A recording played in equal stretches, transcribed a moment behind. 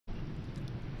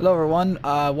Hello everyone,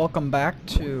 welcome back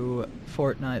to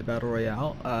Fortnite Battle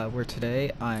Royale, where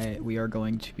today we are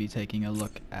going to be taking a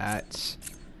look at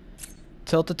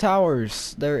Tilted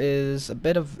Towers. There is a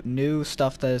bit of new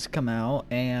stuff that has come out,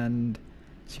 and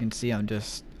as you can see I'm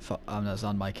just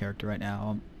on my character right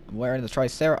now. I'm wearing the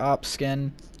Triceratops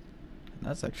skin.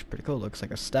 That's actually pretty cool, looks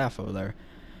like a staff over there.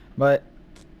 But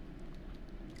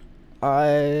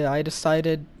I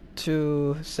decided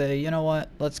to say, you know what,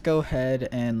 let's go ahead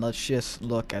and let's just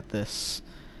look at this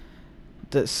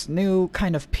new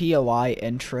kind of POI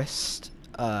interest,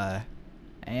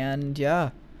 and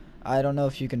yeah, I don't know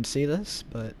if you can see this,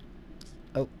 but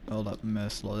oh, hold up, I'm gonna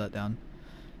slow that down.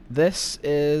 This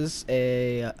is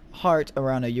a heart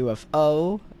around a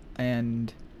UFO,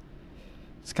 and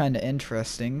it's kind of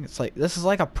interesting. It's like, this is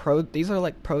like these are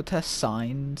like protest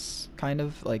signs, kind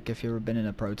of, like if you've ever been in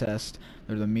a protest,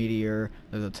 there's a meteor,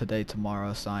 there's a today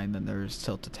tomorrow sign, then there's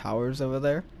Tilted Towers over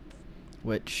there,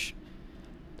 which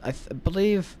I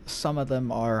believe some of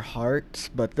them are hearts,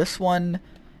 but this one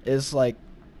is like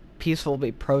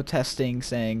peacefully protesting,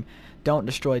 saying don't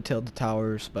destroy Tilted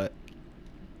Towers. But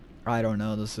I don't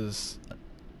know, this is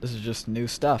just new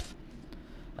stuff.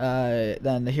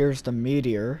 Then here's the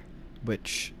meteor,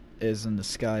 which is in the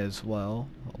sky as well.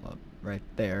 Hold up, right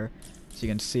there, so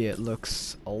you can see it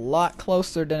looks a lot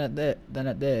closer than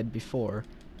it did before.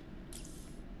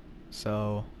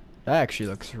 So that actually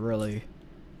looks really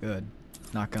good.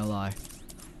 Not gonna lie.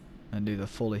 And do the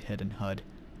fully hidden HUD.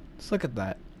 Just look at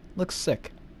that. Looks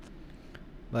sick.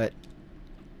 But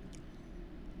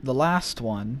the last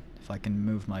one, if I can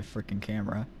move my freaking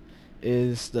camera,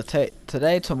 is the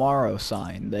today tomorrow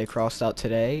sign. They crossed out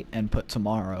today and put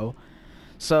tomorrow.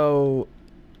 So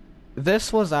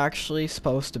this was actually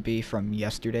supposed to be from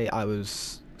yesterday. I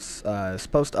was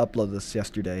supposed to upload this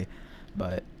yesterday,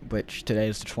 but which today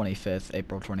is the 25th,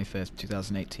 April 25th,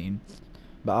 2018.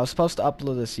 But I was supposed to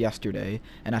upload this yesterday,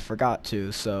 and I forgot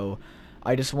to, so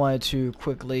I just wanted to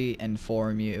quickly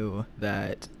inform you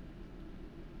that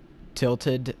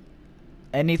Tilted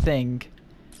anything...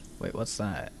 Wait, what's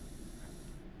that?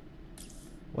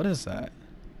 What is that?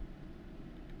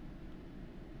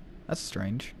 That's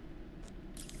strange.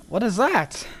 What is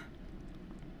that?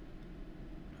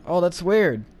 Oh, that's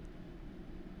weird.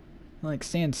 I'm like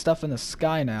seeing stuff in the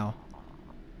sky now.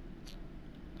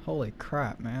 Holy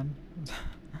crap, man.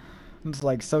 I'm just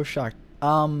like so shocked.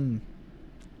 That's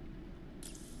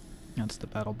the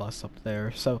battle bus up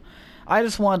there. So I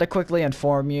just wanted to quickly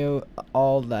inform you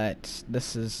all that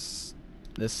this is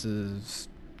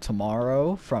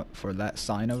tomorrow for that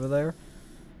sign over there.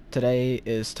 Today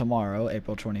is tomorrow,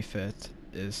 April 25th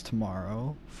is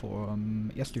tomorrow for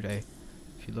yesterday.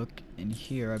 If you look in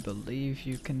here, I believe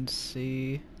you can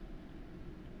see,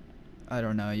 I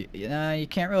don't know, you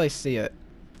can't really see it.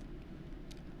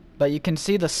 But you can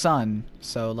see the sun,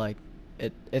 so like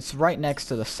it's right next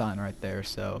to the sun right there.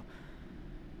 So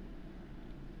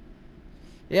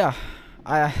yeah,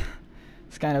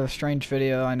 it's kind of a strange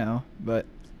video, I know, but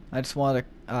I just want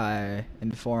to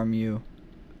inform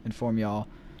y'all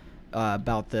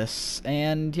about this.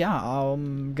 And yeah,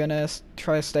 I'm gonna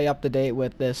try to stay up to date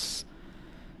with this,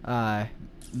 the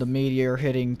meteor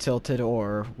hitting Tilted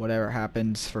or whatever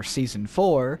happens for season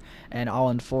 4, and I'll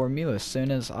inform you as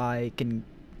soon as I can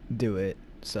do it.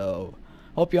 So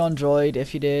hope you all enjoyed.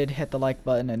 If you did, hit the like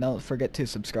button, and don't forget to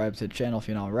subscribe to the channel if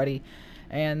you're not already,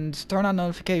 and turn on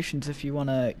notifications if you want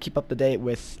to keep up to date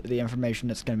with the information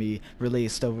that's going to be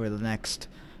released over the next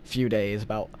few days.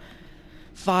 About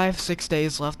 5-6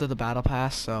 days left of the battle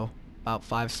pass, so about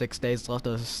 5-6 days left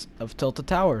of Tilted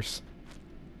Towers.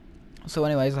 So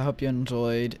anyways, I hope you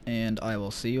enjoyed, and I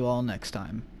will see you all next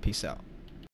time. Peace out.